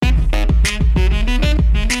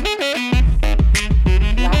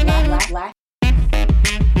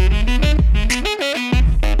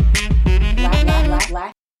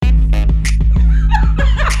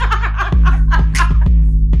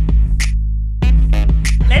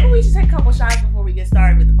we should take a couple shots before we get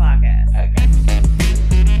started with the podcast. Okay.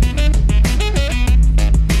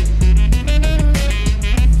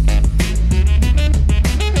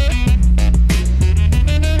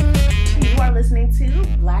 You are listening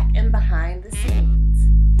to Black and Behind the Scenes.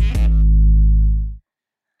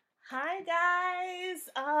 Hi guys,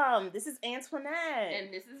 this is Antoinette.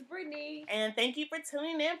 And this is Brittany. And thank you for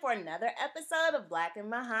tuning in for another episode of Black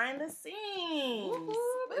and Behind the Scenes. Woo-hoo.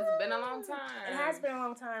 It's been a long time. It has been a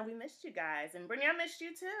long time. We missed you guys. And Brittany, I missed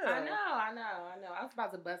you too. I know. I was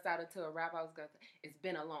about to bust out into a rap. I was going to say, it's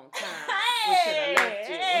been a long time. Hey, we should have left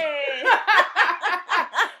you. hey.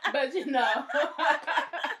 But you know,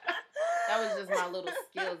 that was just my little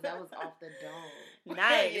skills. That was off the dome.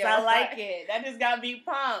 Nice. Yeah, I like it. That just got me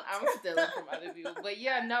pumped. I'm stealing from other people. But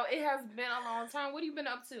yeah, no, it has been a long time. What have you been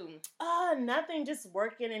up to? Nothing. Just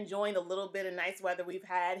working, enjoying the little bit of nice weather we've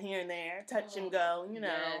had here and there. Touch and go, you know.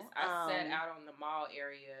 Yes, I sat out on the mall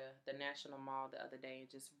area, the National Mall, the other day and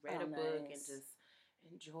just read a book and just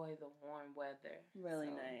enjoy the warm weather. Really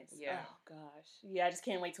nice. Yeah. Oh gosh. Yeah, I just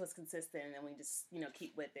can't wait till it's consistent and then we just,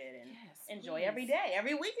 keep with it and enjoy please. every day.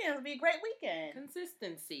 Every weekend will be a great weekend.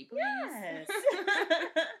 Consistency, please. Yes.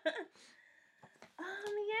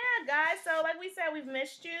 Yeah, guys. So like we said, we've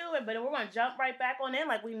missed you, but we're gonna jump right back on in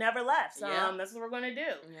like we never left. So that's what we're gonna do.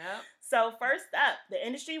 Yep. So first up, the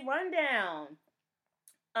industry rundown.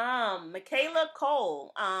 Michaela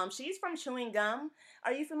Cole. She's from Chewing Gum.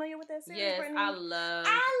 Are you familiar with that series? Yes, Brittany? I love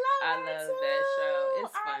that show.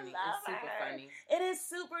 It's I funny. love It's super her. funny. It is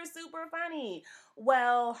super, super funny.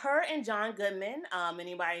 Well, her and John Goodman,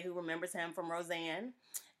 anybody who remembers him from Roseanne,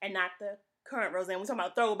 and not the current Roseanne, we're talking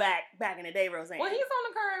about throwback back in the day Roseanne. Well, he's on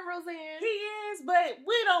the current Roseanne. He is, but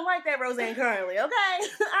we don't like that Roseanne currently, okay?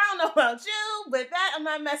 I don't know about you, but that I'm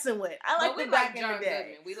not messing with. I like the back in the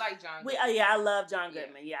day. We like John Goodman. I love John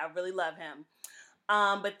Goodman. Yeah, I really love him.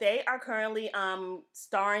 But they are currently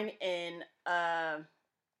starring in a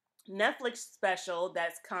Netflix special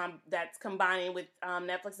that's combining with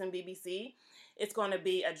Netflix and BBC. It's going to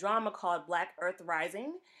be a drama called Black Earth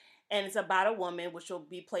Rising, and it's about a woman, which will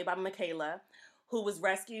be played by Michaela, who was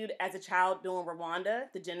rescued as a child during Rwanda,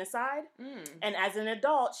 the genocide. And as an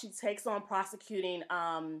adult, she takes on prosecuting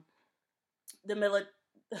the military.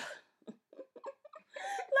 Let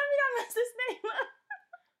me not mess this name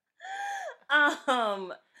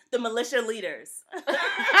up. The militia leaders.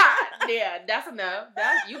 Yeah, that's enough.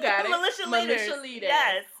 You got it. Militia leaders.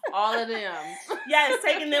 Yes. All of them. Yes,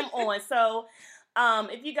 taking them on. So,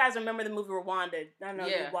 if you guys remember the movie Rwanda, I know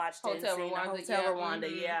you watched it. Hotel Rwanda. Hotel Rwanda,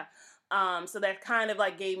 yeah. So that kind of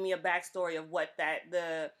like gave me a backstory of what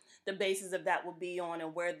the basis of that will be on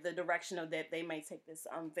and where the direction of that they may take this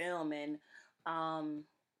film, and I'm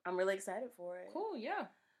really excited for it. Cool, yeah.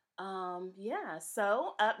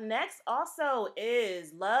 So up next also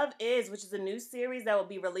is Love Is, which is a new series that will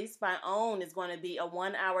be released by OWN. It's going to be a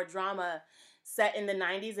 1-hour drama set in the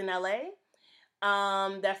 90s in LA.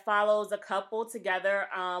 That follows a couple together,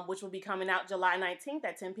 which will be coming out July 19th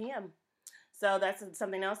at 10 p.m. So that's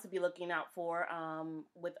something else to be looking out for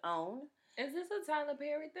with OWN. Is this a Tyler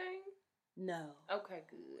Perry thing? No. Okay,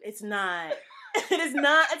 good. It's not. It is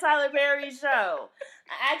not a Tyler Perry show.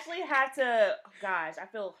 I actually have to, gosh, I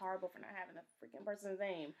feel horrible for not having a freaking person's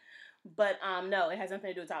name. But no, it has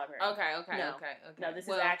nothing to do with Tyler Perry. Okay. No, this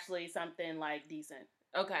is actually something like decent.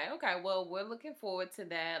 Okay. Well, we're looking forward to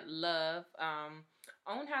that. Love.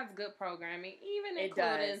 OWN has good programming, even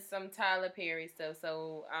including some Tyler Perry stuff.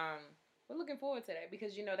 So we're looking forward to that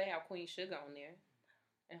because, they have Queen Sugar on there.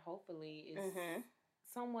 And hopefully it's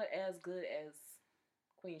somewhat as good as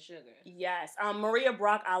Queen Sugar. Yes. Maria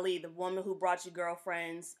Brock Ali, the woman who brought you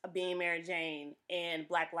Girlfriends, Being Mary Jane, and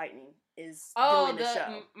Black Lightning is doing the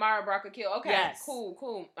show. Mara Brock Akil. Okay. Yes.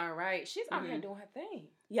 Cool. All right. She's out here doing her thing.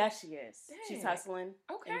 Yes, she is. Dang. She's hustling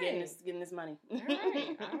and getting this money. All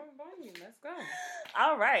right. I don't blame you. Let's go.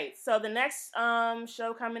 All right. So the next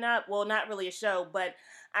show coming up, well, not really a show, but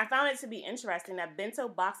I found it to be interesting that Bento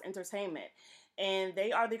Box Entertainment, and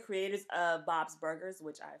they are the creators of Bob's Burgers,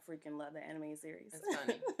 which I freaking love, the animated series. It's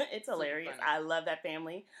funny. It's hilarious. Funny. I love that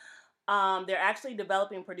family. They're actually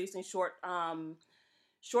developing and producing short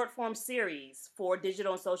form series for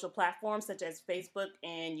digital and social platforms such as Facebook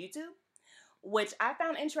and YouTube, which I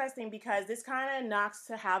found interesting because this kind of knocks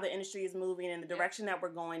to how the industry is moving and the direction that we're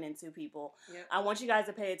going into, people. Yep. I want you guys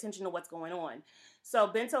to pay attention to what's going on. So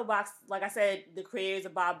Bento Box, like I said, the creators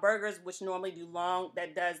of Bob Burgers, which normally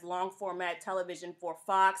does long format television for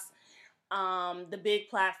Fox, the big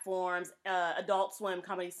platforms, Adult Swim,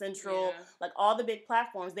 Comedy Central, like all the big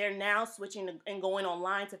platforms, they're now switching and going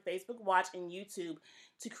online to Facebook Watch and YouTube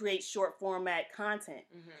to create short format content.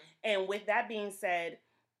 And with that being said,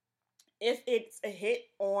 if it's a hit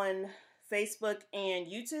on Facebook and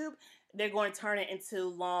YouTube, they're going to turn it into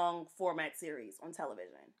long format series on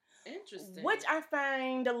television. Interesting. Which I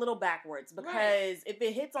find a little backwards, because if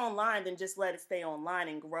it hits online, then just let it stay online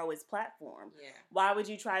and grow its platform. Yeah. Why would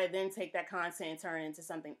you try to then take that content and turn it into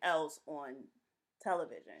something else on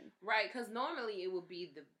television? Right, because normally it would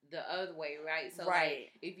be the other way, right? So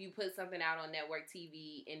like if you put something out on network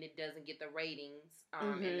TV and it doesn't get the ratings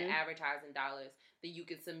and the advertising dollars, then you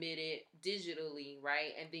can submit it digitally,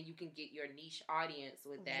 right? And then you can get your niche audience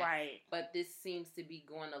with that. Right. But this seems to be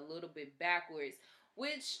going a little bit backwards,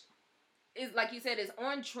 which is, like you said, is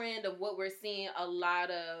on trend of what we're seeing a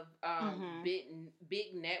lot of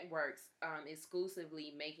big networks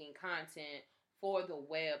exclusively making content for the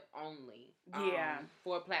web only.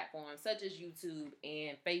 For platforms such as YouTube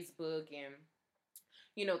and Facebook and,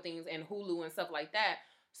 you know, things, and Hulu and stuff like that.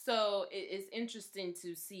 So it's interesting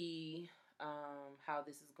to see how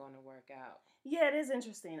this is going to work out. Yeah, it is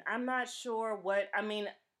interesting. I'm not sure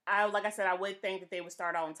like I said, I would think that they would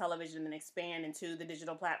start out on television and expand into the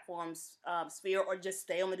digital platforms sphere, or just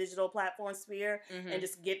stay on the digital platform sphere and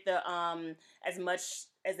just get the as much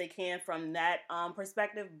as they can from that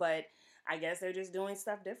perspective. But I guess they're just doing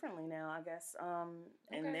stuff differently now, I guess,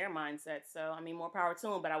 in their mindset. So, I mean, more power to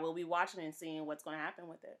them, but I will be watching and seeing what's going to happen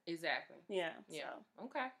with it. Exactly. Yeah. So.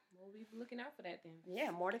 Okay. We'll be looking out for that then.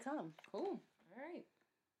 Yeah, more to come. Cool. All right.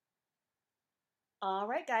 All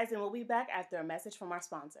right, guys, and we'll be back after a message from our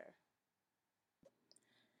sponsor.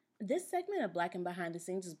 This segment of Black and Behind the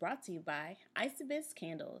Scenes is brought to you by Isabis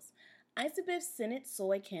Candles. Isabis scented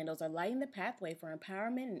soy candles are lighting the pathway for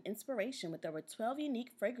empowerment and inspiration with over 12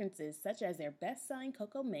 unique fragrances, such as their best-selling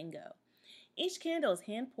Cocoa Mango. Each candle is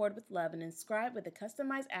hand-poured with love and inscribed with a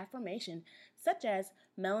customized affirmation, such as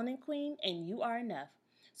Melanin Queen and You Are Enough.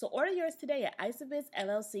 So order yours today at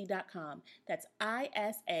IsabisLLC.com. That's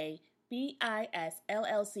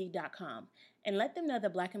ISABISLLC.com. And let them know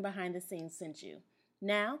that Black and Behind the Scenes sent you.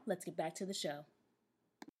 Now, let's get back to the show.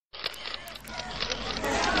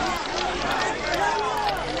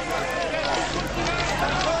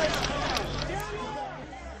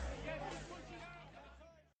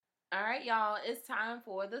 All right, y'all, it's time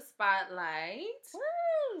for the spotlight.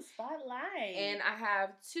 Woo, spotlight. And I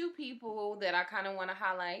have two people that I kind of want to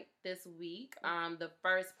highlight this week. The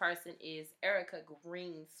first person is Erica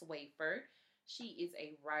Green Swafer. She is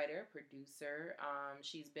a writer, producer.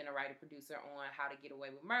 She's been a writer, producer on How to Get Away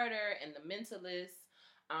with Murder and The Mentalist.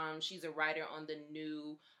 She's a writer on the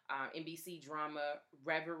new NBC drama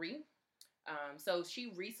Reverie. So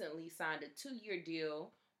she recently signed a 2-year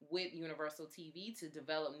deal with Universal TV to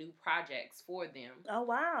develop new projects for them. Oh,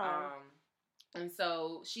 wow. And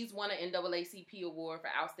so she's won an NAACP award for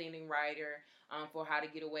Outstanding Writer for How to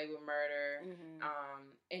Get Away with Murder.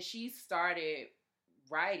 And she started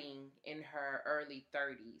writing in her early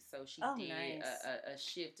 30s. So she did a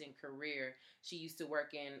shift in career. She used to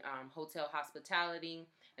work in hotel hospitality,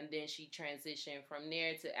 and then she transitioned from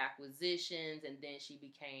there to acquisitions, and then she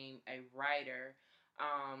became a writer.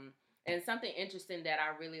 And something interesting that I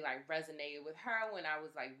really resonated with her when I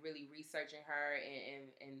was really researching her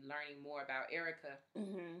and learning more about Erica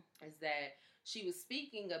is that she was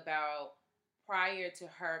speaking about, prior to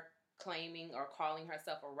her claiming or calling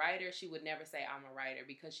herself a writer, she would never say I'm a writer,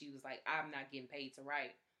 because she was like, I'm not getting paid to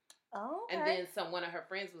write. Oh, okay. And then one of her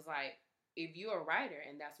friends was like, if you're a writer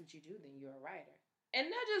and that's what you do, then you're a writer. And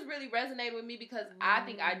that just really resonated with me, because I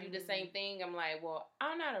think I do the same thing. I'm like, well,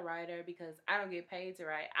 I'm not a writer because I don't get paid to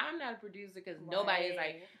write. I'm not a producer because nobody is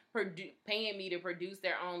paying me to produce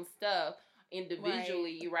their own stuff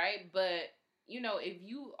individually, right? But, if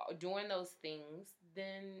you are doing those things,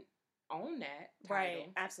 then own that title. Right,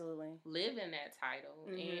 absolutely. Live in that title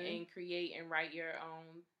and create and write your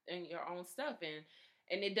own stuff.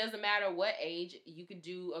 And it doesn't matter what age, you could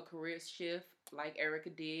do a career shift like Erica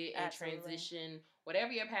did and transition.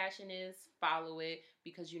 Whatever your passion is, follow it,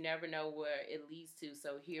 because you never know where it leads to.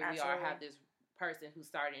 So here we are, have this person who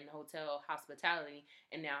started in hotel hospitality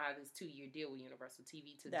and now have this 2-year deal with Universal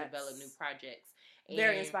TV to develop new projects.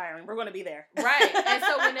 Very inspiring. We're going to be there. Right. And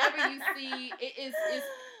so whenever you see,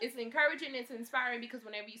 it's encouraging, it's inspiring, because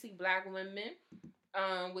whenever you see Black women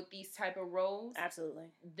with these type of roles,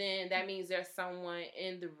 absolutely, then that means there's someone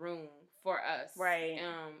in the room for us, right?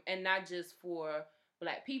 And not just for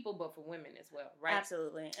Black people, but for women as well, right?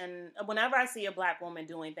 Absolutely. And whenever I see a Black woman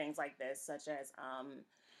doing things like this, such as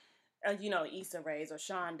Issa Rae or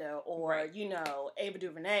Shonda or Ava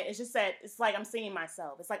DuVernay, it's just that it's like I'm seeing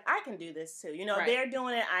myself. It's like I can do this too. They're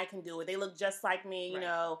doing it, I can do it. They look just like me.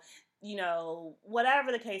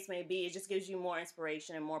 whatever the case may be, it just gives you more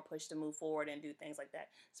inspiration and more push to move forward and do things like that.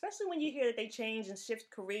 Especially when you hear that they changed and shift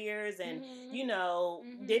careers and,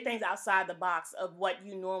 did things outside the box of what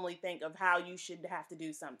you normally think of how you should have to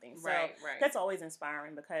do something. So that's always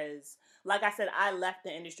inspiring because, like I said, I left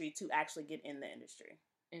the industry to actually get in the industry.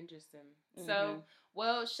 Interesting. So,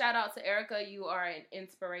 well, shout out to Erica. You are an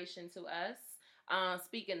inspiration to us.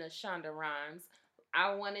 Speaking of Shonda Rhimes,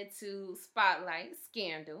 I wanted to spotlight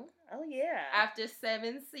Scandal. Oh, yeah. After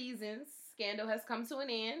 7 seasons, Scandal has come to an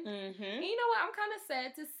end. Mm-hmm. And you know what? I'm kind of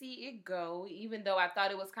sad to see it go, even though I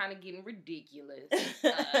thought it was kind of getting ridiculous.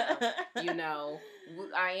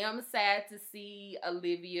 I am sad to see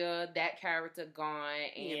Olivia, that character, gone,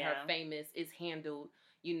 and her famous "is handled,"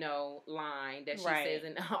 line that she says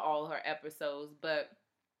in all her episodes. But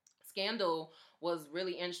Scandal was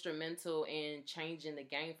really instrumental in changing the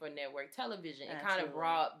game for network television. It kind of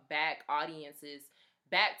brought back audiences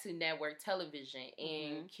back to network television.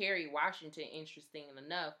 And Kerry Washington, interesting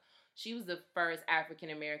enough, she was the first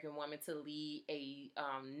African-American woman to lead a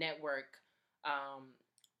network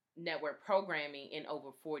programming in over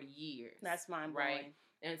 40 years. That's mind-blowing. Right?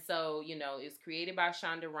 And so, it's created by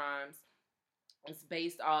Shonda Rhimes. It's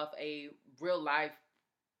based off a real-life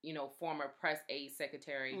former press aid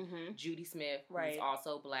secretary, Judy Smith, who's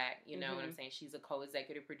also Black, you know what I'm saying? She's a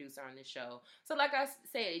co-executive producer on the show. So like I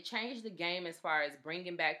said, it changed the game as far as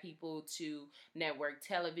bringing back people to network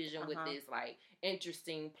television with this, like,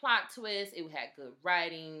 interesting plot twist. It had good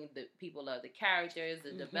writing. The people love the characters,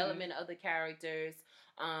 the development of the characters.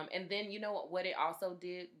 And then, what it also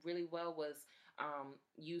did really well was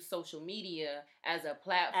use social media as a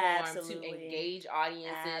platform to engage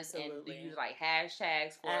audiences and use like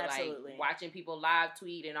hashtags for like watching people live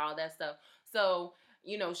tweet and all that stuff. So,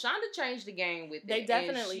 Shonda changed the game with it. They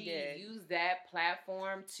definitely did. She used that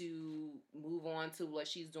platform to move on to what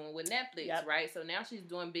she's doing with Netflix, right? So now she's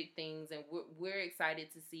doing big things, and we're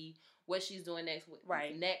excited to see what she's doing next with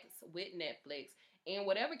Netflix. And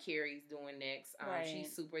whatever Kerry's doing next,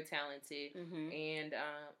 she's super talented, and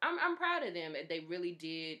I'm proud of them. They really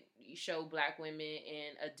did show Black women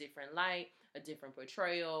in a different light, a different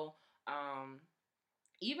portrayal.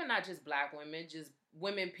 Even not just Black women, just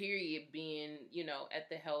women, period, being at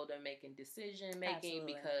the helm of making decision making.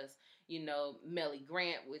 Because Melly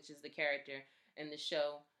Grant, which is the character in the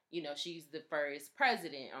show, she's the first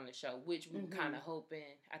president on the show, which we were kind of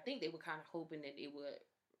hoping. I think they were kind of hoping that it would.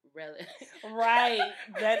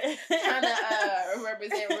 That kind of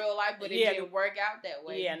represent real life, but it didn't work out that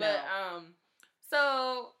way.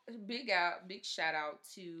 So big shout out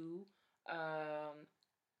to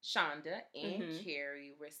Shonda and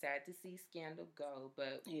Kerry. We're sad to see Scandal go,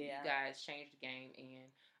 but you guys changed the game, and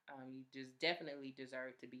you just definitely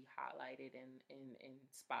deserve to be highlighted and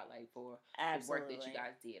spotlight for the work that you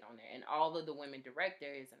guys did on there, and all of the women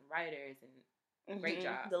directors and writers and. Great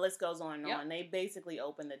job. The list goes on and on. They basically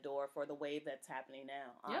opened the door for the wave that's happening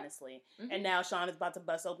now, honestly. And now Sean is about to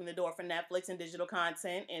bust open the door for Netflix and digital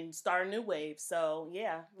content and start a new wave. So,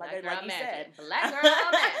 like you said. Black Girl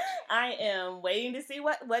Magic. I am waiting to see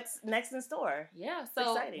what's next in store. Yeah,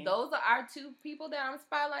 so those are our 2 people that I'm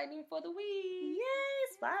spotlighting for the week. Yay,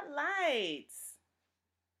 spotlights.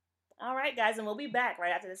 All right, guys, and we'll be back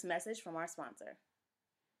right after this message from our sponsor.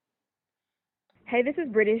 Hey, this is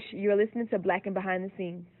British. You are listening to Black and Behind the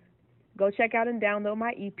Scenes. Go check out and download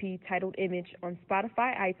my EP titled Image on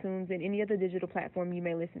Spotify, iTunes, and any other digital platform you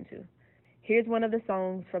may listen to. Here's one of the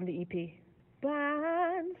songs from the EP.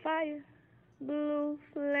 Blind fire, blue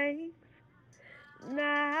flames,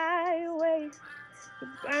 night waves, it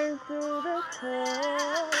burns through the core.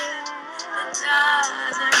 It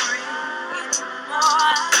doesn't ring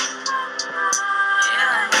anymore.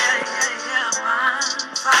 Yeah,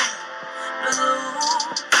 blind fire.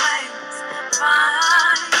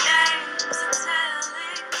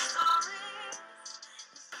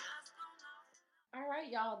 All right,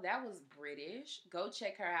 y'all, that was British. Go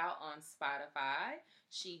check her out on Spotify.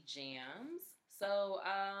 She jams. So,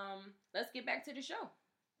 let's get back to the show.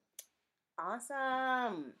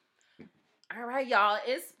 Awesome. All right, y'all,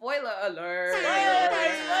 it's spoiler alert.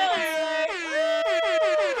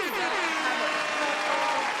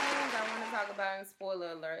 About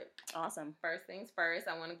spoiler alert. Awesome. First things first,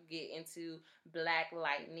 I want to get into Black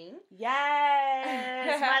Lightning.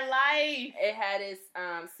 Yes, my life. It had its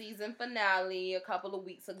season finale a couple of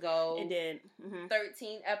weeks ago. It did.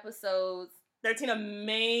 13 episodes. 13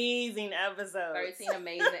 amazing episodes.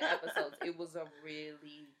 It was a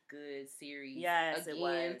really good series. Yes, it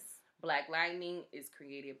was. Black Lightning is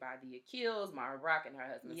created by the Akils, Mara Rock, and her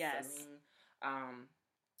husband Salim.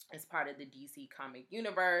 It's part of the DC comic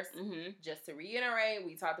universe. Just to reiterate,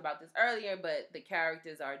 we talked about this earlier, but the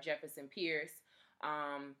characters are Jefferson Pierce,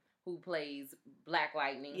 who plays Black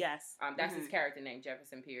Lightning. Yes. That's his character name,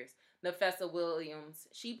 Jefferson Pierce. Nefessa Williams,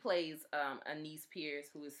 she plays Anise Pierce,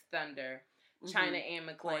 who is Thunder. China Anne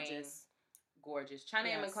McClain. Gorgeous. China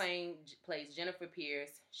Anne McClain plays Jennifer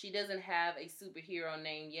Pierce. She doesn't have a superhero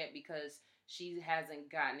name yet because she hasn't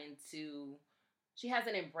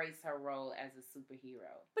embraced her role as a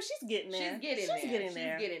superhero. But she's getting there. She's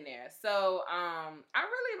getting there. So, I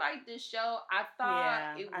really like this show. I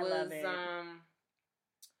thought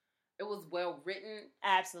it was well written.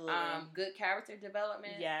 Absolutely. Good character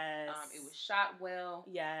development. Yes. It was shot well.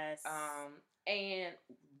 Yes. And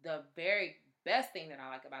the very best thing that I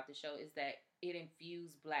like about the show is that it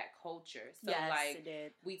infused Black culture. So, yes, it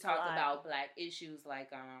did. We talked about Black issues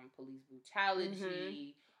like police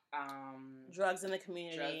brutality, drugs in the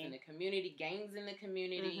community, gangs in the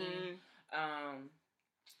community.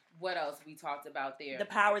 What else we talked about there? The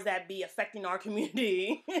powers that be affecting our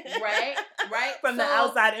community. Right. From the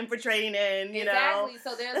outside infiltrating in, you know. Exactly.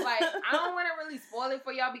 So there's I don't want to really spoil it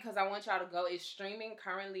for y'all because I want y'all to go. It's streaming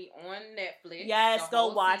currently on Netflix. Yes,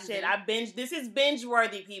 go watch it. This is binge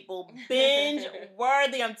worthy, people. Binge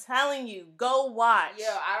worthy. I'm telling you. Go watch.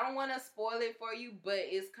 Yeah, I don't want to spoil it for you, but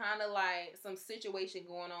it's kind of like some situation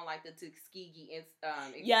going on like the Tuskegee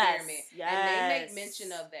experiment. Yes. And they make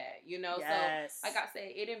mention of that, you know. Yes. So, like I said,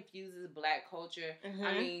 it infuses Black culture.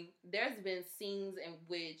 I mean, there's been scenes in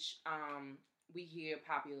which we hear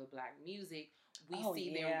popular Black music. We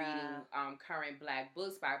see them reading current Black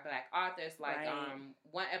books by Black authors. Like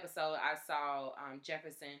one episode I saw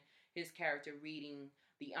Jefferson, his character, reading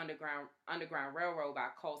The Underground Railroad by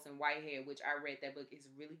Colson Whitehead, which I read. That book is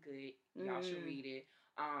really good. Y'all should read it.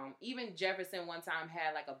 Even Jefferson one time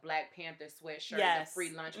had like a Black Panther sweatshirt, the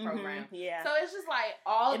free lunch program. Yeah. So it's just like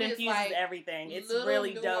all this infuses like everything. It's little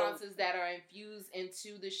really nuances dope that are infused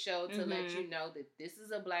into the show to let you know that this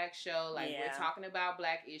is a Black show. Like we're talking about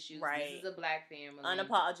Black issues. This is a Black family.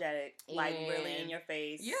 Unapologetic. Like really in your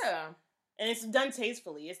face. Yeah. And it's done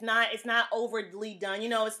tastefully. It's not overly done. You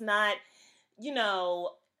know, it's not, you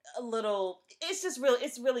know, a little, it's just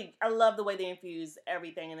really, I love the way they infuse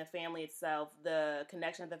everything in the family itself, the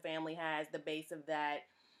connection that the family has, the base of that,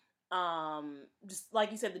 just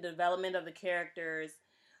like you said, the development of the characters,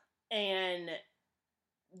 and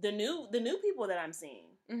the new people that I'm seeing.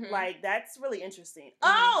 Like, that's really interesting.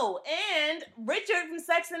 Oh, and Richard from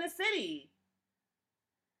Sex and the City.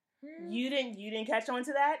 You didn't catch on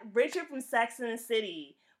to that? Richard from Sex and the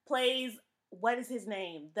City plays, what is his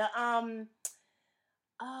name? The,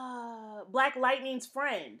 Black Lightning's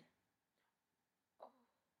friend.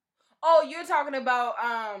 Oh, you're talking about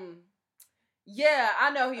yeah,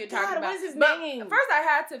 I know who you're talking about. What is his name? First I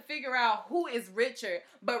had to figure out who is Richard,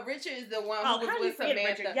 but Richard is the one who was with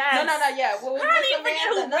Samantha. Yes. No, yeah. How do you forget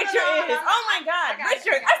who Richard is? Oh my God,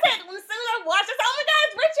 Richard. I said, as soon as I watched this, oh my God,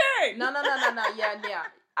 it's Richard. No, yeah.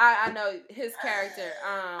 I know his character.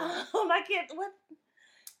 Oh my God, what?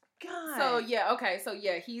 God. So yeah, okay, so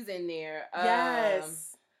yeah, he's in there. Yes.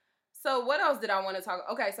 So what else did I want to talk?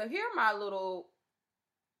 Okay, so here are my little.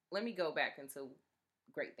 Let me go back into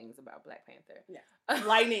great things about Black Panther. Yeah.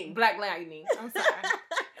 Lightning. Black Lightning. I'm sorry.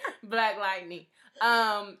 Black Lightning.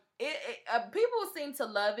 People seem to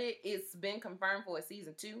love it. It's been confirmed for a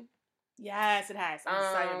season 2. Yes, it has. I'm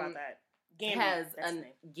excited about that. Gammy. It has a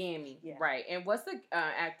Gammy. Yeah. Right. And what's the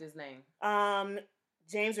actor's name?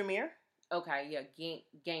 James Remire. Okay, yeah,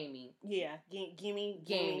 Gammy. Yeah,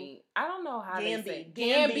 Gammy. I don't know how they say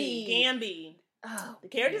Gamby. Oh, the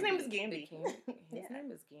character's name is Gamby. His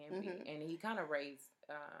name is Gamby, and he kind of raised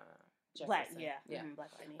Jefferson.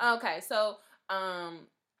 Black Lightning. Okay, so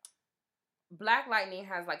Black Lightning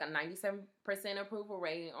has like a 97% approval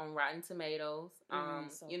rating on Rotten Tomatoes.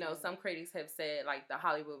 You know, some critics have said, like the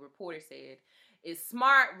Hollywood Reporter said, it's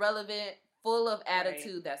smart, relevant, full of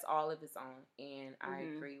attitude. Right. That's all of its own, and I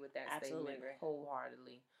agree with that statement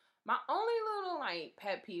wholeheartedly. My only little like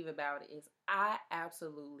pet peeve about it is I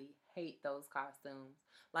absolutely hate those costumes.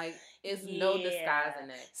 Like, it's no disguising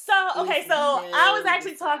it. So I was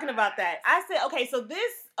actually talking about that. I said,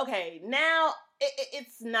 now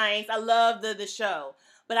it's nice. I love the show,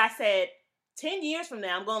 but I said 10 years from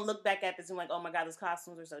now, I'm going to look back at this and like, oh my God, those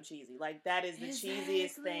costumes are so cheesy. Like, that is the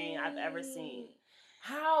cheesiest thing I've ever seen.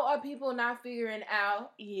 How are people not figuring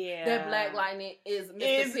out that Black Lightning is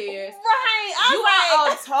Mr. Pierce? Right. You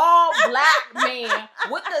are a tall Black man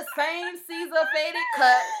with the same Caesar faded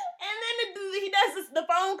cut. And then he does the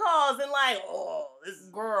phone calls and like, oh, this is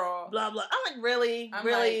girl, blah blah. I'm like, really, I'm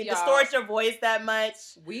really like, distort your voice that much?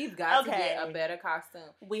 We've got to get a better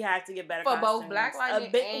costume. We have to get better for costumes. both Black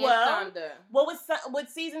Lightning and Thunder. Well, with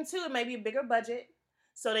season 2, it may be a bigger budget,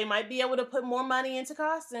 so they might be able to put more money into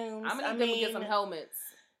costumes. I'm gonna need them to get some helmets.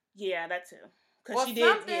 Yeah, that too. Because she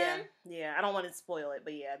did, yeah. I don't want to spoil it,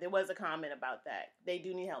 but yeah, there was a comment about that. They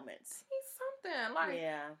do need helmets. Something like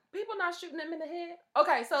people not shooting them in the head.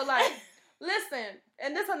 Okay, so like, listen,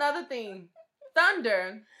 and this another thing.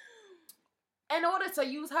 Thunder, in order to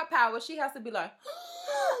use her power, she has to be like,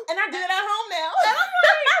 and I do it at home now. And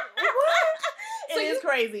I'm like, what? It is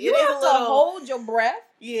crazy. You have to hold your breath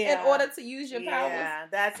in order to use your powers. Yeah,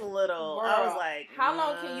 that's a little. Girl, I was like, how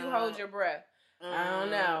long can you hold your breath? I don't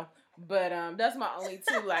know. But that's my only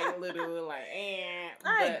two little I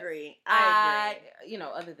agree.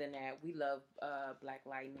 Other than that, we love Black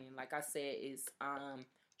Lightning. Like I said, it's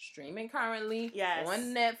streaming currently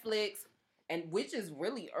on Netflix, and which is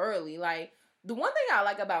really early. Like the one thing I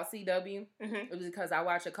like about CW is because I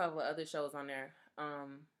watch a couple of other shows on there.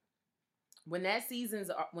 When their seasons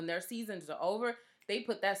are over, they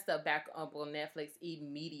put that stuff back up on Netflix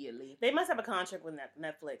immediately. They must have a contract with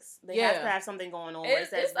Netflix. They have to have something going on. Where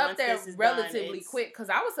it's up there relatively quick, because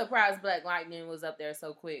I was surprised Black Lightning was up there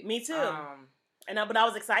so quick. Me too. But I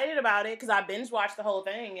was excited about it because I binge watched the whole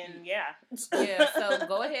thing, and so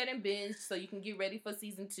go ahead and binge so you can get ready for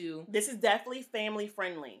season 2. This is definitely family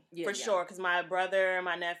friendly for sure, because my brother and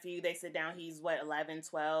my nephew, they sit down. He's 11,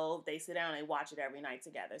 12. They sit down and watch it every night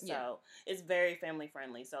together. So it's very family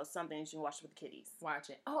friendly. So it's something you can watch with the kiddies. Watch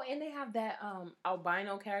it. Oh, and they have that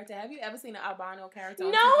albino character. Have you ever seen an albino character? No,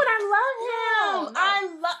 and I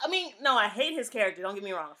love him. I hate his character. Don't get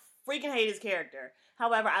me wrong. Freaking hate his character.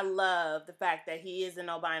 However, I love the fact that he is an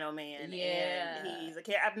albino man. Yeah. And he's a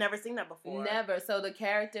character. I've never seen that before. Never. So the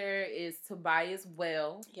character is Tobias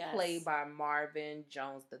Well, played by Marvin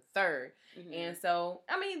Jones III. Mm-hmm. And so,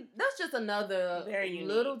 that's just another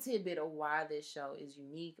little tidbit of why this show is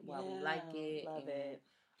unique, why we like it. Love it.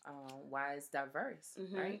 Why it's diverse,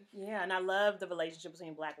 right? Yeah, and I love the relationship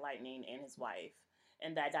between Black Lightning and his wife.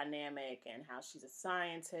 And that dynamic, and how she's a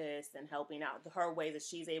scientist and helping out her way that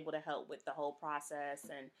she's able to help with the whole process.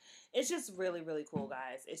 And it's just really, really cool,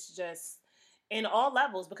 guys. It's just in all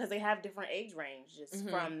levels, because they have different age ranges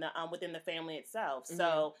from the within the family itself.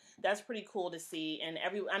 So that's pretty cool to see. And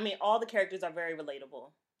all the characters are very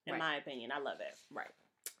relatable, in my opinion. I love it. Right.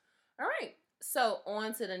 All right. So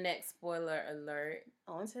on to the next spoiler alert.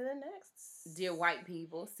 On to the next. Dear White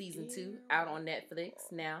People, season 2, out on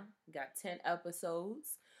Netflix now. Got 10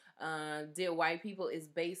 episodes. Dear White People is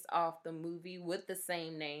based off the movie with the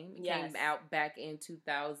same name. It came out back in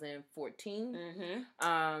 2014.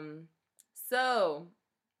 So,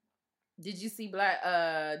 did you see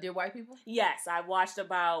Dear White People? Yes, I watched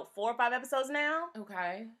about 4 or 5 episodes now.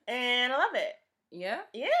 Okay. And I love it. Yeah?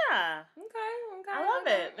 Yeah. Okay. I love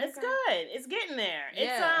it. It's good. It's getting there.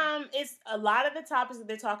 Yeah. It's a lot of the topics that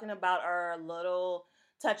they're talking about are a little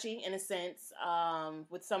touchy in a sense,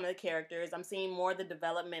 with some of the characters. I'm seeing more of the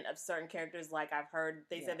development of certain characters, like I've heard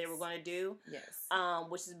they said they were going to do. Yes.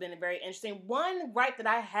 Which has been very interesting. One gripe that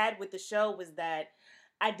I had with the show was that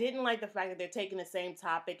I didn't like the fact that they're taking the same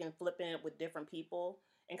topic and flipping it with different people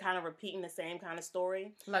and kind of repeating the same kind of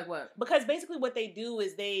story. Like what? Because basically what they do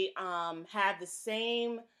is they have the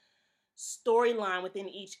same storyline within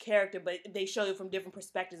each character, but they show you from different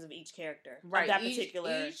perspectives of each character. Right. That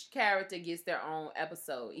particular each character gets their own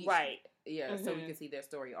episode. Right. Yeah. So we can see their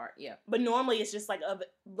story arc. Yeah. But normally it's just like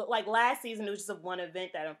last season, it was just of one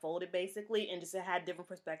event that unfolded basically, and just it had different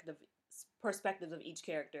perspectives of each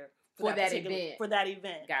character for that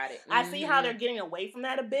event. Got it. I see how they're getting away from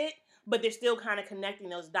that a bit, but they're still kind of connecting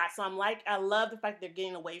those dots. So I love the fact that they're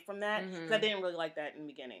getting away from that, because I didn't really like that in the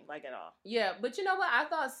beginning, like at all. Yeah, but you know what? I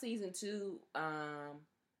thought season 2,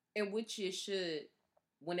 in which you should,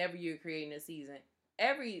 whenever you're creating a season,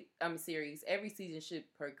 every series, every season should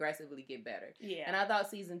progressively get better. Yeah. And I thought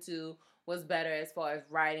season 2 was better as far as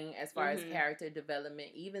writing, as far as character development,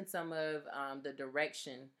 even some of the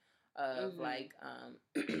direction of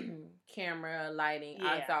camera lighting.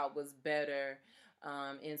 I thought was better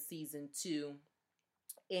in season 2.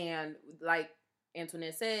 And like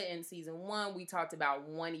Antoinette said, in season 1 we talked about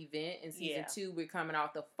one event. In season 2 we're coming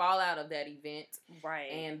off the fallout of that event,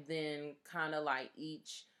 right? And then kind of like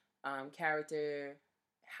each character,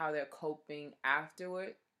 how they're coping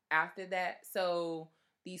after that. So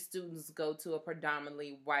these students go to a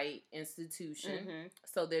predominantly white institution,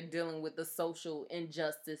 so they're dealing with the social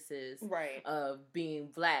injustices of being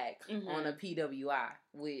black on a PWI,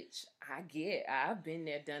 which I get. I've been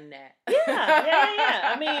there, done that.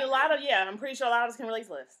 Yeah. I mean, I'm pretty sure a lot of us can relate to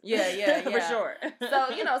this. Yeah. For sure.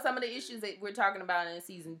 So, some of the issues that we're talking about in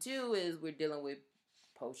season 2 is we're dealing with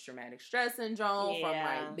post-traumatic stress syndrome from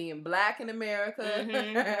like being black in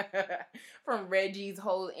America, from Reggie's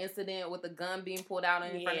whole incident with the gun being pulled out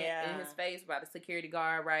in his face by the security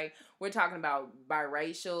guard, right? We're talking about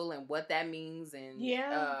biracial and what that means, and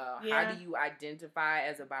how do you identify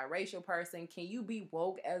as a biracial person? Can you be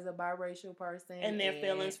woke as a biracial person? And their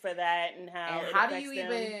feelings for that, and how do you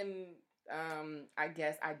even, I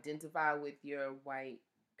guess, identify with your white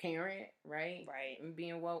parent, right? And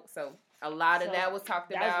being woke. So a lot of that was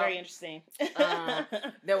talked about. That was very interesting.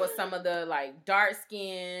 There was some of the like dark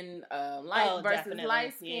skin, light versus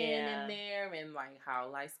light skin in there, and like how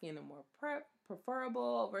light skin are more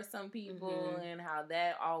preferable over some people, and how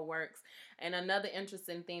that all works. And another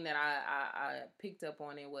interesting thing that I picked up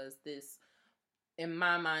on it was this, in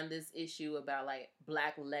my mind, this issue about like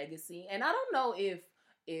black legacy. And I don't know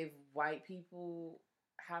if white people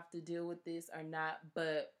have to deal with this or not,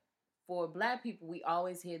 but for black people, we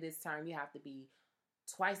always hear this term: you have to be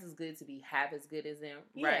twice as good to be half as good as them,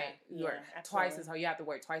 right? You're twice as hard. You have to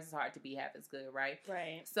work twice as hard to be half as good, right?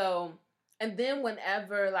 So, and then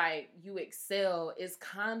whenever like you excel, it's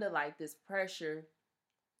kind of like this pressure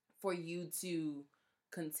for you to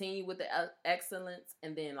continue with the excellence,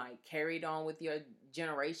 and then like carry it on with your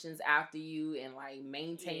generations after you, and like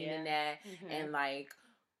maintaining that, and like,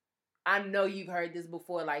 I know you've heard this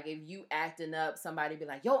before. Like, if you acting up, somebody be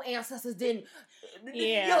like, "Your ancestors didn't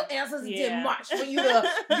march for you to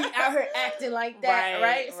be out here acting like that,"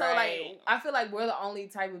 right? So like, I feel like we're the only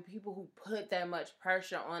type of people who put that much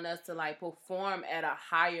pressure on us to like perform at a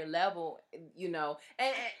higher level, and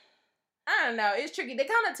I don't know. It's tricky. They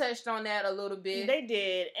kind of touched on that a little bit. They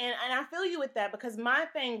did. And I feel you with that, because my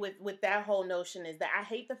thing with that whole notion is that I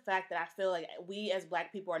hate the fact that I feel like we as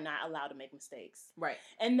black people are not allowed to make mistakes. Right.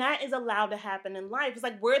 And that is allowed to happen in life. It's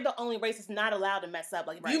like we're the only race that's not allowed to mess up.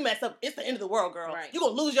 Like, if you mess up, it's the end of the world, girl. Right. You're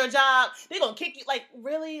going to lose your job. They're going to kick you. Like,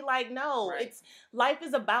 really? Like, no. Right. Life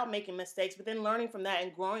is about making mistakes, but then learning from that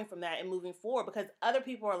and growing from that and moving forward, because other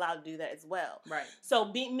people are allowed to do that as well. Right. So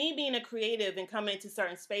me being a creative and coming into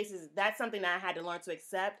certain spaces, that's something that I had to learn to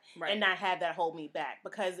accept and not have that hold me back.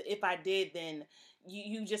 Because if I did, then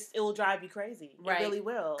you just, it will drive you crazy. It really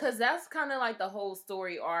will. Because that's kind of like the whole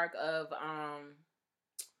story arc of,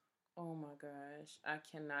 oh my gosh, I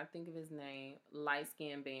cannot think of his name. Light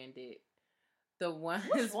Skin Bandit. The one.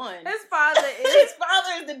 Which one? His father is. His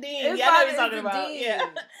father is the dean. His father is talking the about. Dean. Yeah.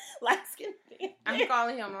 Light Skin Bandit. I'm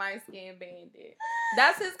calling him Light Skin Bandit.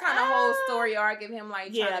 That's his kind of whole story arc of him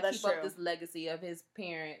like trying to keep up this legacy of his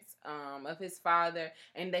parents, of his father,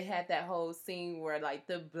 and they had that whole scene where like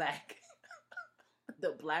the black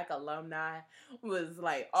alumni was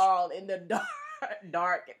like all in the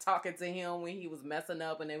dark talking to him when he was messing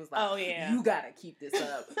up, and it was like, "Oh yeah, you gotta keep this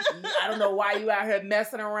up. I don't know why you out here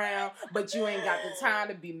messing around, but you ain't got the time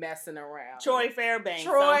to be messing around." Troy Fairbanks,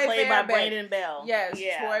 played by Brandon Bell. Yes,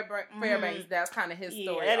 Troy Fairbanks. That's kind of his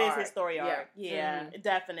story. That arc. Is his story arc. Yeah,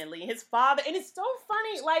 definitely. His father, and it's so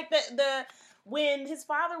funny, like the when his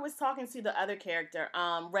father was talking to the other character,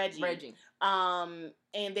 Reggie.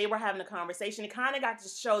 And they were having a conversation. It kind of got to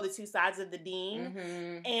show the two sides of the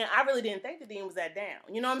dean. And I really didn't think the dean was that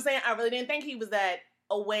down. You know what I'm saying? I really didn't think he was that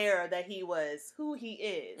aware that he was who he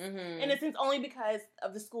is. In a sense, only because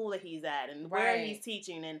of the school that he's at and where he's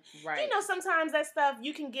teaching. And, sometimes that stuff,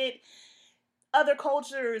 you can get other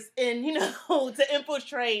cultures and, to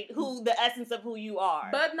infiltrate the essence of who you are.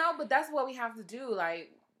 But that's what we have to do.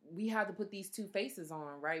 Like, we have to put these two faces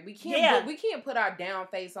on, right? We can't put our down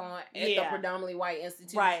face on at the predominantly white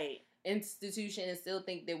institution and still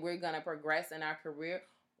think that we're gonna progress in our career.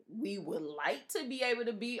 We would like to be able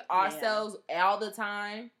to be ourselves all the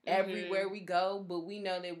time, everywhere we go, but we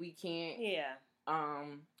know that we can't.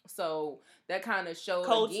 So that kind of showed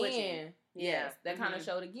Code again. Switching. Yes, that kind of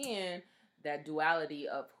showed again that duality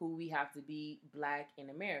of who we have to be black in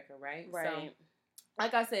America, right? So,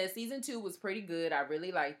 like I said, season 2 was pretty good. I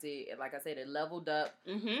really liked it. Like I said, it leveled up.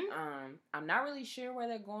 I'm not really sure where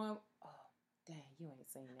they're going. Oh, dang, you ain't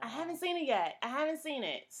seen it. I haven't seen it yet.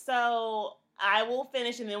 So I will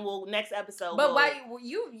finish, and then next episode. But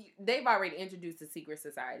they've already introduced the secret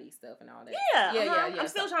society stuff and all that. Yeah. I'm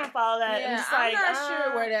still trying to follow that. Yeah, I'm not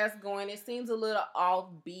sure where that's going. It seems a little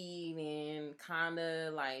offbeat and kind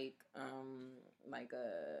of like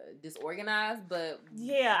disorganized, but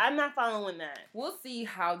I'm not following that. We'll see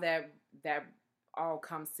how that all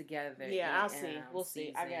comes together. Yeah, I'll see. We'll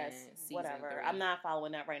see. I guess whatever. 3. I'm not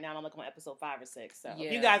following that right now. I'm looking on episode 5 or 6. So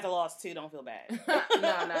if you guys are lost too, don't feel bad.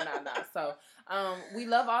 No. So we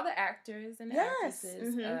love all the actors and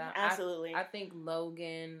actresses. Absolutely. I think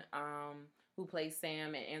Logan, who plays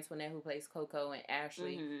Sam, and Antoinette, who plays Coco, and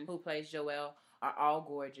Ashley, who plays Joelle, are all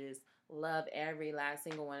gorgeous. Love every last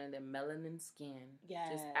single one of them. Melanin skin.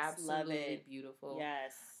 Yes. Just absolutely beautiful.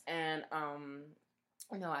 Yes. And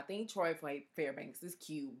I think Troy Fairbanks is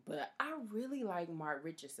cute, but I really like Mark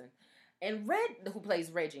Richardson. And Red, who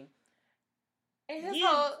plays Reggie. And his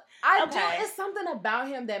it's something about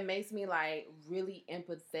him that makes me, like, really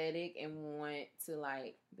empathetic and want to,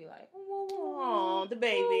 like, be like, oh, the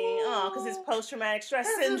baby. Oh, because it's post-traumatic stress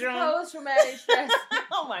syndrome. Post-traumatic stress.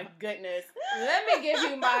 Oh, my goodness. Let me give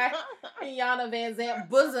you my Iyanla Vanzant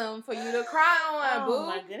bosom for you to cry on, boo. Oh,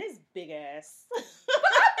 my goodness. Big ass. But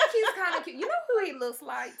I think he's kind of cute. You know who he looks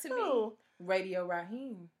like to me? Radio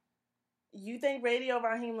Raheem. You think Radio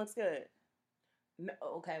Raheem looks good? No,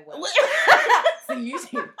 okay, well. So you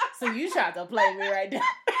tried to play me right now.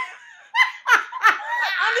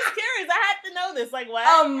 I'm just curious. I had to know this. Like, what?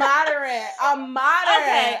 A moderate.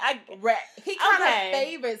 Okay. He kind of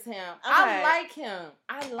favors him. Okay.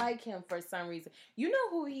 I like him for some reason. You know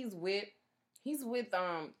who he's with? He's with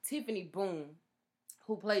Tiffany Boone,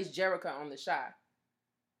 who plays Jerica on The Chi.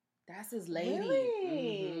 That's his lady.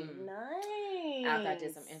 Really? Nice. After I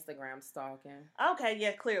did some Instagram stalking. Okay,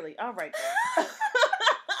 yeah, clearly. All right, girl.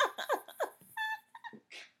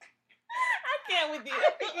 I can't with you.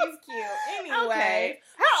 I think he's cute. Anyway. Okay.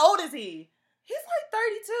 How old is he? He's like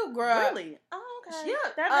 32, girl. Really? Oh, okay.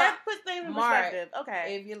 Yeah. That puts things in perspective.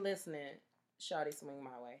 Okay. If you're listening, shawty, swing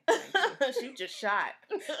my way. Shoot your shot.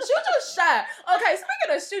 Shoot your shot. Okay,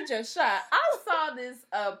 speaking of shoot your shot, I saw this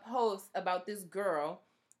post about this girl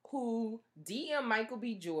who DM'd Michael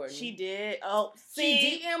B. Jordan. She did. Oh, see.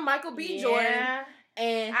 She DM'd Michael B. Jordan.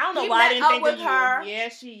 And I don't know why I didn't think with of you. her. Yeah,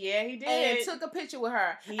 he did. And took a picture with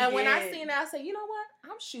her. When I seen that, I said, you know what?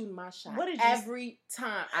 I'm shooting my shot every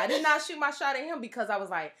time. I did not shoot my shot at him because I was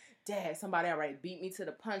like, Dad, somebody already beat me to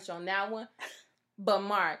the punch on that one. But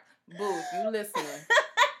Mark, boo, if you listening,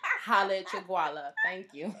 holla at your guala.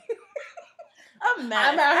 Thank you. I'm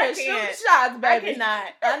out here shooting shots, baby. I cannot.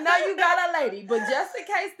 I know you got a lady, but just in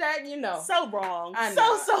case that, you know. So wrong. I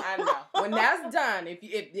know. So I know. When that's done,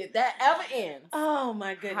 if that ever ends. Oh,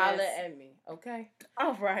 my goodness. Holla at me, okay?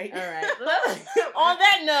 All right. On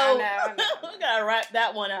that note, I know. we got to wrap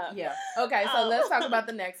that one up. Yeah. Okay, so let's talk about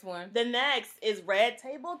the next one. The next is Red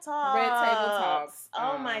Table Talks. Red Table Talks.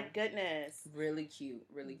 Oh, my goodness. Really cute.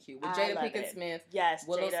 Really cute. With Jada Pinkett Smith. Yes,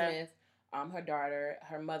 Willow Jada Smith. Her daughter,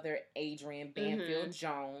 her mother, Adrienne Banfield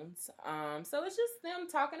Jones. So it's just them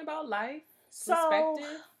talking about life,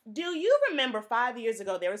 perspective. Do you remember 5 years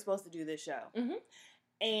ago they were supposed to do this show? Mm-hmm.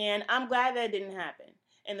 And I'm glad that it didn't happen.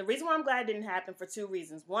 And the reason why I'm glad it didn't happen for 2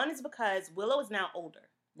 reasons. One is because Willow is now older.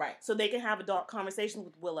 Right. So they can have adult conversations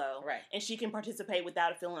with Willow. Right. And she can participate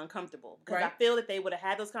without it feeling uncomfortable. Because I feel that they would have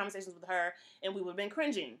had those conversations with her and we would have been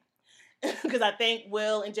cringing. Because I think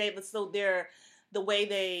Will and Jada, so the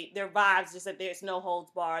way their vibes, just that there's no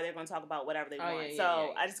holds bar. They're going to talk about whatever they want. Yeah.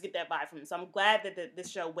 I just get that vibe from them. So I'm glad that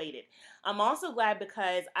this show waited. I'm also glad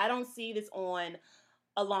because I don't see this on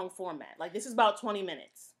a long format. Like, this is about 20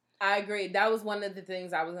 minutes. I agree. That was one of the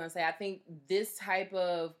things I was going to say. I think this type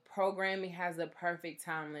of programming has a perfect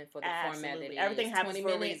time length for the format that it is. Everything happens for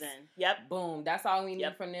a reason. Yep. Boom. That's all we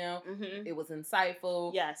need from them. Mm-hmm. It was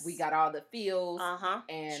insightful. Yes. We got all the feels.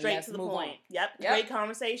 And straight to the point. On. Yep. Great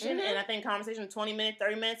conversation. And I think conversation 20 minutes,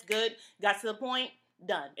 30 minutes, good. Got to the point.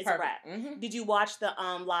 Done. It's a wrap. Mm-hmm. Did you watch the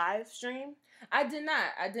live stream? I did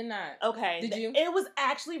not. Okay. Did you? It was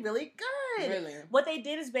actually really good. Really? What they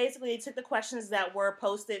did is basically they took the questions that were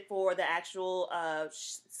posted for the actual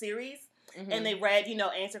series and they read,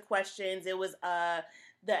 answer questions. It was the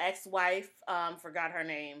ex-wife, forgot her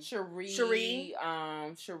name. Cherie.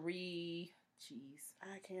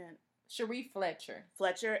 Cherie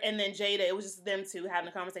Fletcher. And then Jada. It was just them two having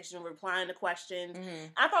a conversation and replying to questions. Mm-hmm.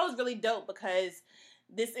 I thought it was really dope because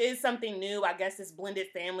this is something new. I guess this blended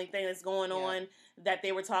family thing that's going on that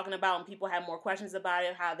they were talking about and people had more questions about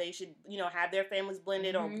it, how they should, have their families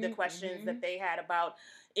blended or the questions that they had about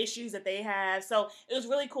issues that they have. So it was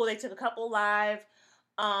really cool. They took a couple live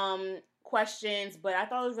questions, but I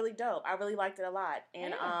thought it was really dope. I really liked it a lot.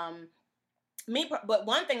 And but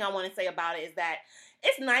one thing I want to say about it is that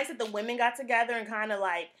it's nice that the women got together and kind of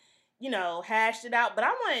like, hashed it out. But I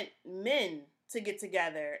want men to get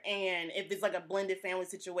together, and if it's like a blended family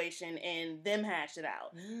situation and them hash it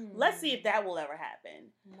out. Let's see if that will ever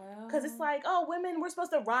happen. Because it's like, oh, women, we're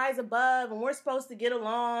supposed to rise above and we're supposed to get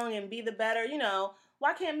along and be the better, you know.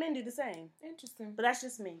 Why can't men do the same? Interesting. But that's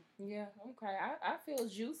just me. Yeah, okay. I feel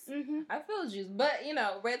juice. I feel juice. But, you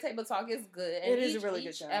know, Red Table Talk is good. And it is a really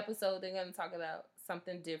good show. Each episode, they're going to talk about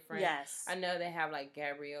something different. Yes. I know they have, like,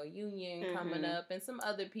 Gabrielle Union coming up and some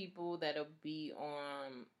other people that'll be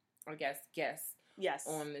on, I guess, guests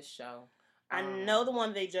on this show. I know the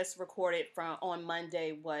one they just recorded on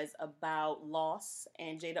Monday was about loss,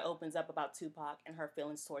 and Jada opens up about Tupac and her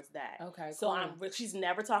feelings towards that. Okay, so she's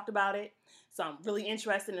never talked about it, so I'm really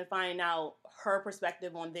interested in finding out her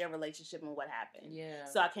perspective on their relationship and what happened. Yeah.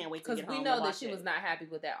 So I can't wait to get home. Because we know that she was not happy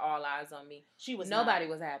with that All Eyes on Me. She was. Nobody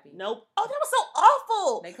was happy. Nope. Oh, that was so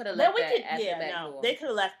awful. They could have left that at the back door. They could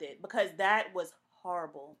have left it because that was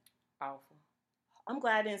horrible. Awful. I'm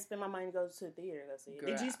glad I didn't spend my money to go to the theater to see it.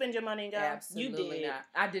 Did you spend your money and go? Absolutely you did. Not.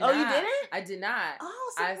 I did not. Oh, you didn't? I did not.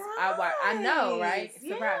 Oh, surprise. I know, right?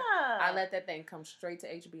 Yeah. Surprise. I let that thing come straight to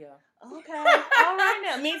HBO. Okay. All right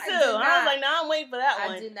now. Me too. I was like, no, I'm waiting for that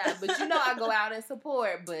one. I did not. But you know I go out and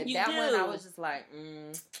support. But you that do. one I was just like,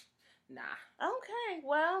 nah. Okay,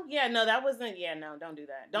 well, yeah, no, that wasn't, no, don't do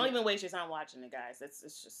that. Don't even waste your time watching it, guys. It's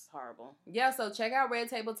just horrible. Yeah, so check out Red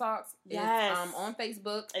Table Talks. Yes. It's on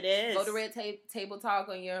Facebook. It is. Go to Red Table Talk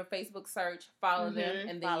on your Facebook search, follow them,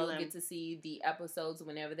 and then you'll get to see the episodes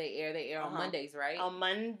whenever they air. They air on Mondays, right? On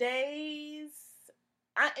Mondays.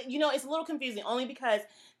 It's a little confusing only because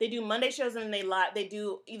they do Monday shows and they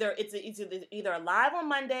do either a live on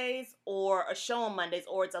Mondays or a show on Mondays,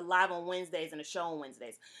 or it's a live on Wednesdays and a show on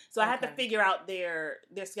Wednesdays. So I have to figure out their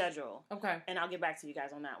schedule. Okay. And I'll get back to you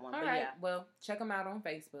guys on that one. All right. Yeah. Well, check them out on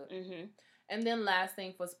Facebook. And then last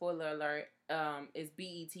thing for spoiler alert is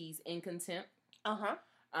BET's In Contempt.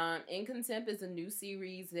 In Contempt is a new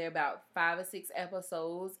series. They're about 5 or 6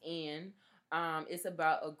 episodes in. It's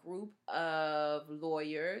about a group of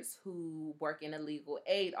lawyers who work in a legal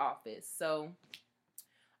aid office. So,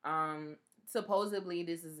 supposedly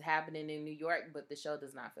this is happening in New York, but the show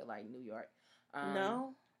does not feel like New York.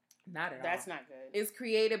 No, not at all. That's not good. It's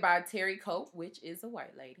created by Terry Cope, which is a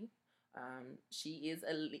white lady.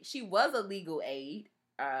 She was a legal aid,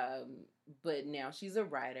 but now she's a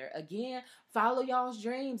writer. Again, follow y'all's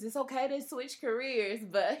dreams. It's okay to switch careers,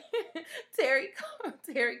 but Terry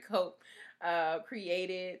Cope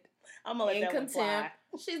created In Contempt.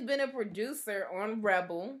 She's been a producer on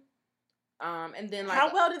Rebel. And then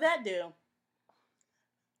how well did that do?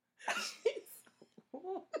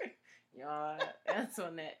 Y'all, that's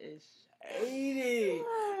when that is shady.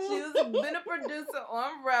 She's been a producer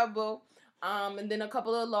on Rebel. And then a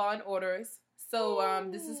couple of Law and Orders. So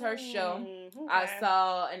this is her show. Okay. I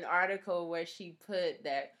saw an article where she put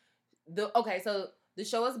that so the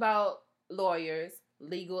show is about lawyers,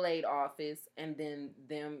 legal aid office, and then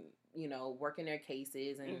them, working their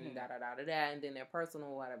cases and and then their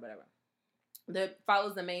personal whatever. That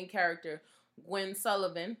follows the main character, Gwen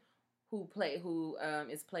Sullivan, who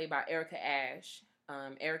is played by Erica Ash.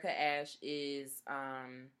 Erica Ash is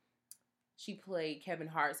she played Kevin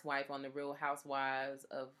Hart's wife on the Real Housewives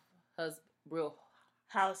of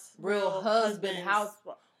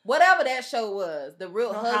whatever that show was, the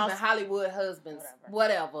Real Husband, Hollywood Husbands,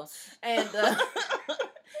 whatever. And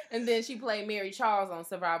and then she played Mary Charles on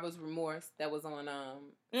Survivor's Remorse. That was on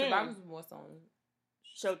Survivor's Remorse on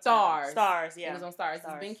Stars. Stars, yeah. It was on Stars.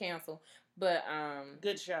 It's been canceled. But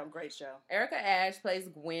good show, great show. Erica Ash plays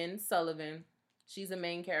Gwen Sullivan. She's a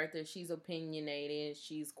main character. She's opinionated.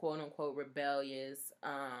 She's quote unquote rebellious.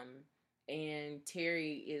 And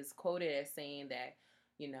Terry is quoted as saying that,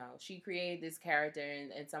 she created this character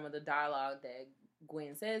and some of the dialogue that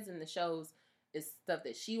Gwen says in the shows is stuff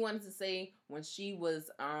that she wanted to say when she was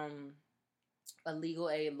a legal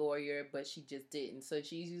aid lawyer, but she just didn't. So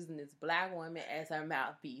she's using this black woman as her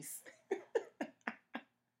mouthpiece.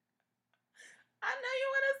 I know you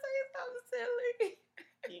want to say something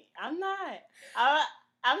silly. I'm not.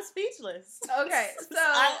 I'm speechless. Okay, so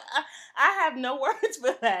I have no words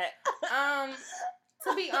for that.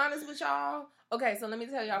 To be honest with y'all, okay, so let me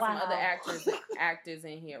tell y'all some other actors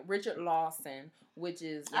in here. Richard Lawson, which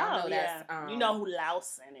is that's you know who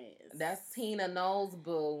Lawson is. That's Tina Knowles'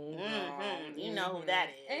 boo. You know who that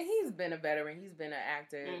is. And he's been a veteran. He's been an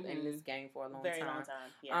actor in this game for a long time. Very long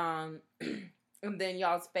time. Yeah. And then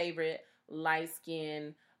y'all's favorite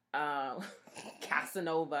light-skinned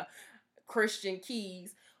Casanova, Christian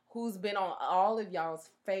Keys, who's been on all of y'all's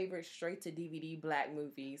favorite straight-to-DVD black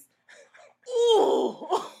movies. Ooh.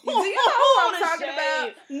 Do you know who I'm talking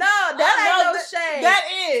about? No, that ain't no shade.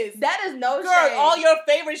 That is no Girl, shade. All your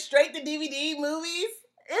favorite straight to DVD movies?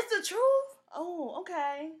 It's the truth. Oh,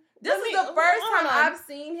 okay. This is the first time I've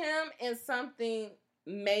seen him in something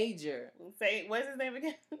major. Say, what's his name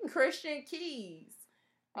again? Christian Keys.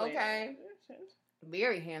 Okay.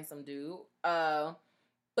 Very handsome dude.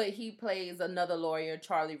 But he plays another lawyer,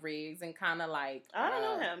 Charlie Riggs, and kind of like... I don't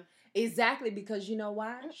know him. Exactly, because you know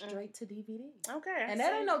why? Straight to DVD. Okay. And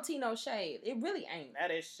that ain't no tea, no shade. It really ain't.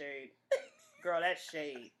 That is shade. Girl, that's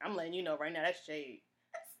shade. I'm letting you know right now, that's shade.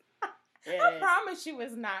 Yeah, I promise you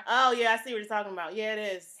it's not. Oh, yeah, I see what you're talking about. Yeah,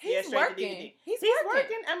 it is. He's working. He's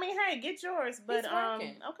working. I mean, hey, get yours. But,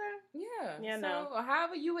 okay. Yeah. Yeah, so, no.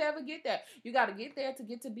 however you ever get there, you got to get there to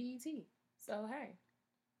get to BET. So, hey.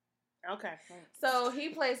 Okay. So, he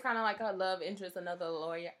plays kind of like a love interest, another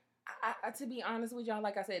lawyer. I, to be honest with y'all,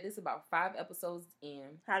 like I said, this is about 5 episodes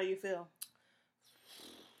in. How do you feel?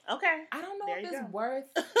 Okay. I don't know if it's worth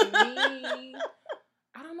me.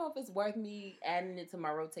 I don't know if it's worth me adding it to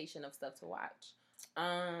my rotation of stuff to watch.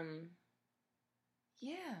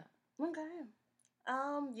 Yeah. Okay.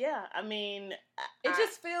 Yeah. I mean, it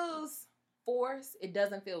just feels forced. It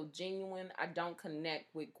doesn't feel genuine. I don't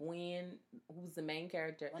connect with Gwen, who's the main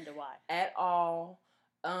character. Wonder why. At all.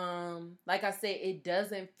 Like I said, it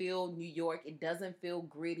doesn't feel New York. It doesn't feel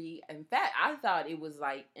gritty. In fact, I thought it was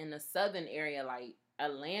like in a southern area, like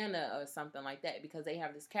Atlanta or something like that, because they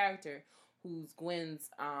have this character who's Gwen's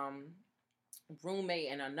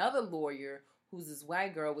roommate and another lawyer who's this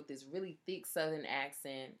white girl with this really thick southern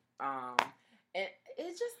accent. And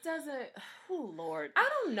it just doesn't... Oh, Lord. I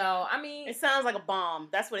don't know. I mean... It sounds like a bomb.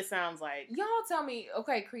 That's what it sounds like. Y'all tell me,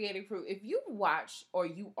 okay, Creative Crew, if you watch or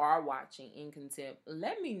you are watching In Contempt,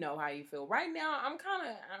 let me know how you feel. Right now,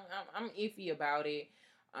 I'm iffy about it.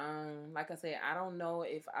 Like I said, I don't know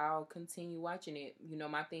if I'll continue watching it. You know,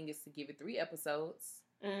 my thing is to give it 3 episodes.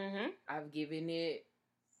 Mm-hmm. I've given it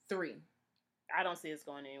 3. I don't see it's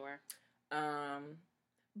going anywhere.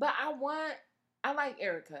 But I like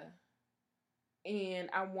Erica. And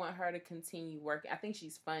I want her to continue working. I think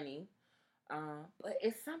she's funny. But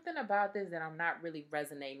it's something about this that I'm not really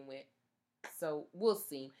resonating with. So we'll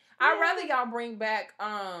see. Yeah. I'd rather y'all bring back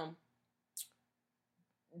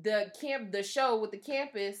the show with the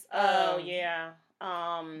campus. Oh yeah.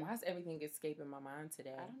 Why is everything escaping my mind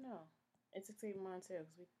today? I don't know. It's escaping mine too,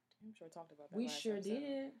 because I'm sure talked about that. We sure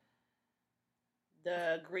did.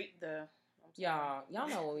 Y'all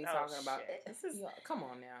know what we talking about. Come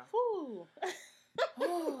on now. Whew.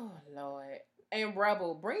 Oh, Lord. And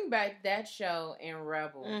Rebel. Bring back that show and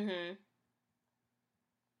Rebel. Mm-hmm.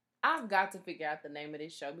 I've got to figure out the name of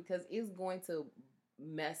this show because it's going to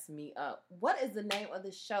mess me up. What is the name of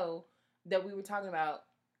the show that we were talking about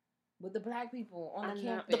with the black people on the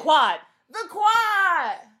campus? The Quad. The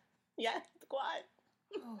Quad! Yeah, the Quad.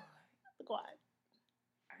 Oh. The Quad.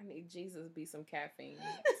 I need Jesus to be some caffeine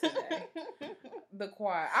today. The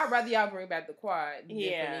Quad. I'd rather y'all bring back The Quad than for me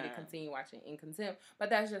to continue watching In Contempt. But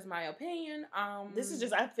that's just my opinion. This is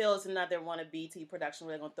just, I feel it's another one of BT production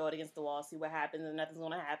where they're going to throw it against the wall, see what happens, and nothing's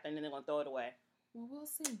going to happen, and they're going to throw it away. Well, we'll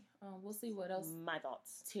see. We'll see what else my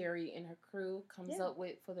thoughts. Terry and her crew comes up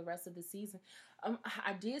with for the rest of the season.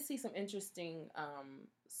 I did see some interesting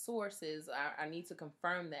sources. I need to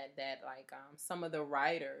confirm that like some of the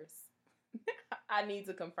writers, I need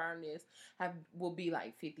to confirm this, will be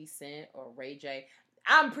like 50 Cent or Ray J.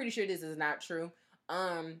 I'm pretty sure this is not true.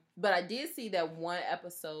 But I did see that one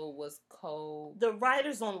episode was called... The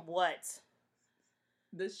writers on what?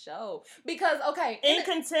 The show. Because, okay. In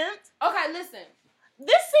Contempt? Okay, listen. This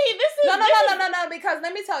is... No, because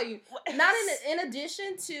let me tell you. Not in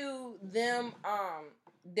addition to them,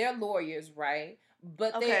 they're lawyers, right?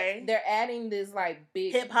 But they're adding this like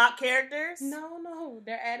big hip hop characters. No,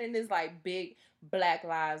 they're adding this like big Black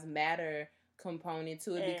Lives Matter component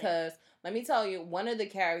to it because let me tell you, one of the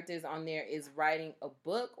characters on there is writing a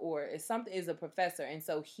book or is a professor, and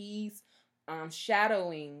so he's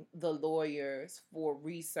shadowing the lawyers for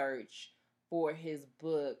research for his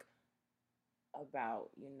book about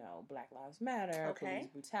Black Lives Matter, police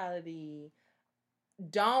brutality.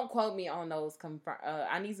 Don't quote me on those.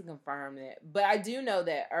 I need to confirm that. But I do know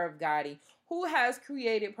that Irv Gotti, who has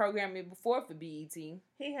created programming before for BET. He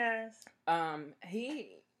has.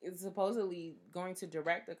 He is supposedly going to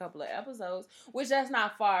direct a couple of episodes, which that's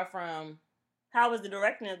not far from... How was the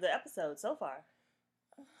directing of the episode so far?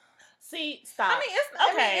 See, stop. I mean,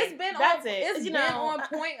 it's been on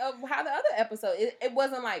point of how the other episode... It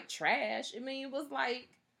wasn't like trash. I mean, it was like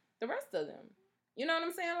the rest of them. You know what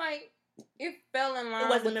I'm saying? Like... It fell in line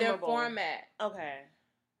with their format. Okay.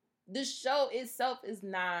 the show itself is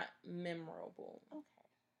not memorable.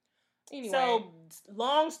 Okay. Anyway. So,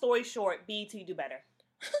 long story short, BET do better.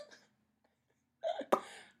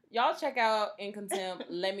 Y'all check out In Contempt.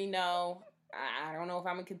 Let me know. I don't know if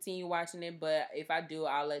I'm going to continue watching it, but if I do,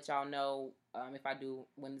 I'll let y'all know if I do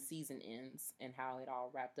when the season ends and how it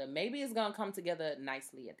all wrapped up. Maybe it's going to come together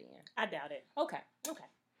nicely at the end. I doubt it. Okay. All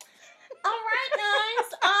right,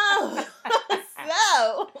 guys.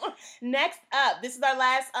 So, next up, this is our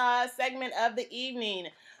last segment of the evening.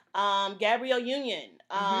 Gabrielle Union.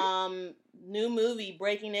 New movie,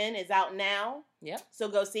 Breaking In, is out now. Yep. So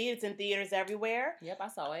go see it. It's in theaters everywhere. Yep, I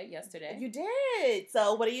saw it yesterday. You did.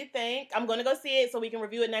 So what do you think? I'm going to go see it so we can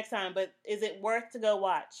review it next time. But is it worth to go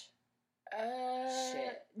watch?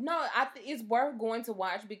 Shit. No, I think it's worth going to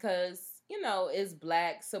watch because, you know, it's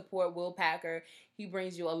Black. Support Will Packer. He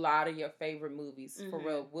brings you a lot of your favorite movies. For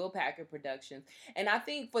real. Will Packer Productions. And I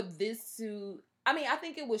think for this to... I mean, I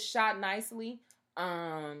think it was shot nicely.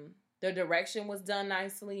 The direction was done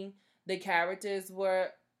nicely. The characters were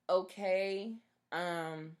okay.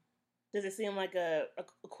 Does it seem like a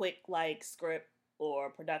quick like script or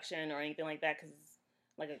production or anything like that?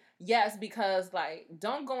 Because yes, because like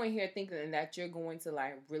don't go in here thinking that you're going to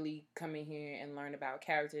like really come in here and learn about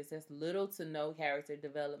characters. There's little to no character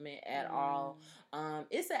development at all.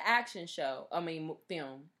 It's an action show. I mean,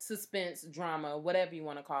 film, suspense, drama, whatever you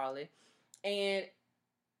want to call it, and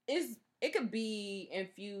it could be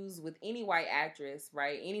infused with any white actress,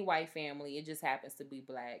 right? Any white family. It just happens to be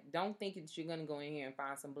Black. Don't think that you're going to go in here and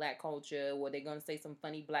find some Black culture or they're going to say some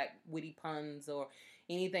funny Black witty puns or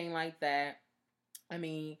anything like that. I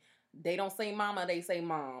mean, they don't say mama, they say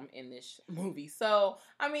mom in this movie. So,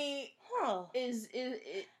 I mean, I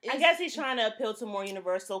guess he's trying to appeal to a more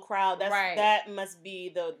universal crowd. That's right. That must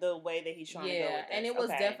be the way that he's trying to go with this. And it was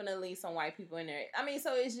definitely some white people in there. I mean,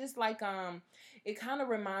 so it's just like, it kind of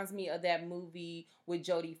reminds me of that movie with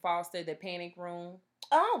Jodie Foster, The Panic Room.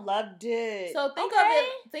 Oh, loved it. So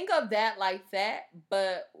think of that like that,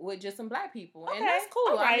 but with just some Black people, and that's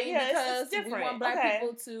cool. Right. I mean, because we want Black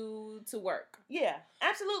people to work. Yeah,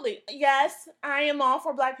 absolutely. Yes, I am all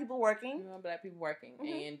for Black people working. We want Black people working,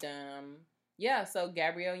 and so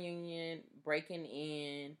Gabrielle Union Breaking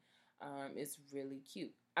In, is really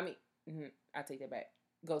cute. I mean, I take that back.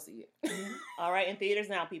 Go see it. All right, in theaters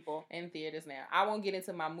now, people. In theaters now. I won't get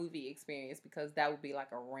into my movie experience because that would be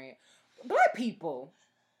like a rant. Black people.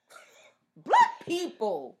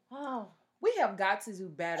 Oh, we have got to do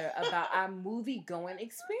better about our movie going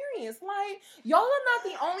experience. Like, y'all are not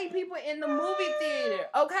the only people in the movie theater,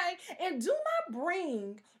 okay? And do not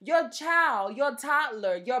bring your child, your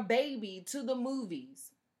toddler, your baby to the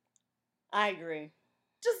movies. I agree.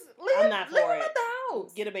 Just leave them at the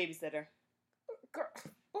house. Get a babysitter. Girl.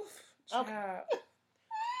 Okay.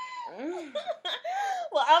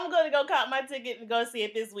 Well, I'm going to go cop my ticket and go see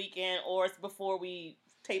it this weekend or before we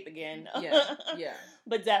tape again. Yeah.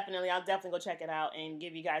 But definitely, I'll definitely go check it out and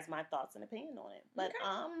give you guys my thoughts and opinion on it. But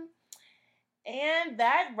and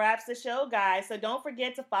that wraps the show, guys. So don't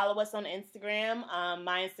forget to follow us on Instagram.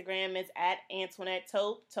 My Instagram is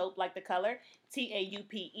 @AntoinetteTaupe, taupe like the color,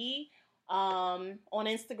 TAUPE, on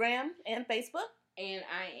Instagram and Facebook. And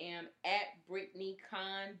I am @Brittany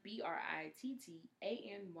Con, BrittanyCon.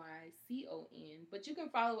 But you can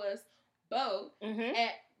follow us both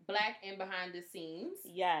at Black and Behind the Scenes.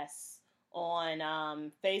 Yes.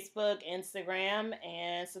 On Facebook, Instagram,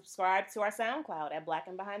 and subscribe to our SoundCloud at Black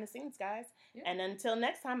and Behind the Scenes, guys. Yep. And until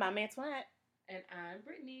next time, I'm Antoinette. And I'm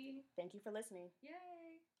Brittany. Thank you for listening. Yay.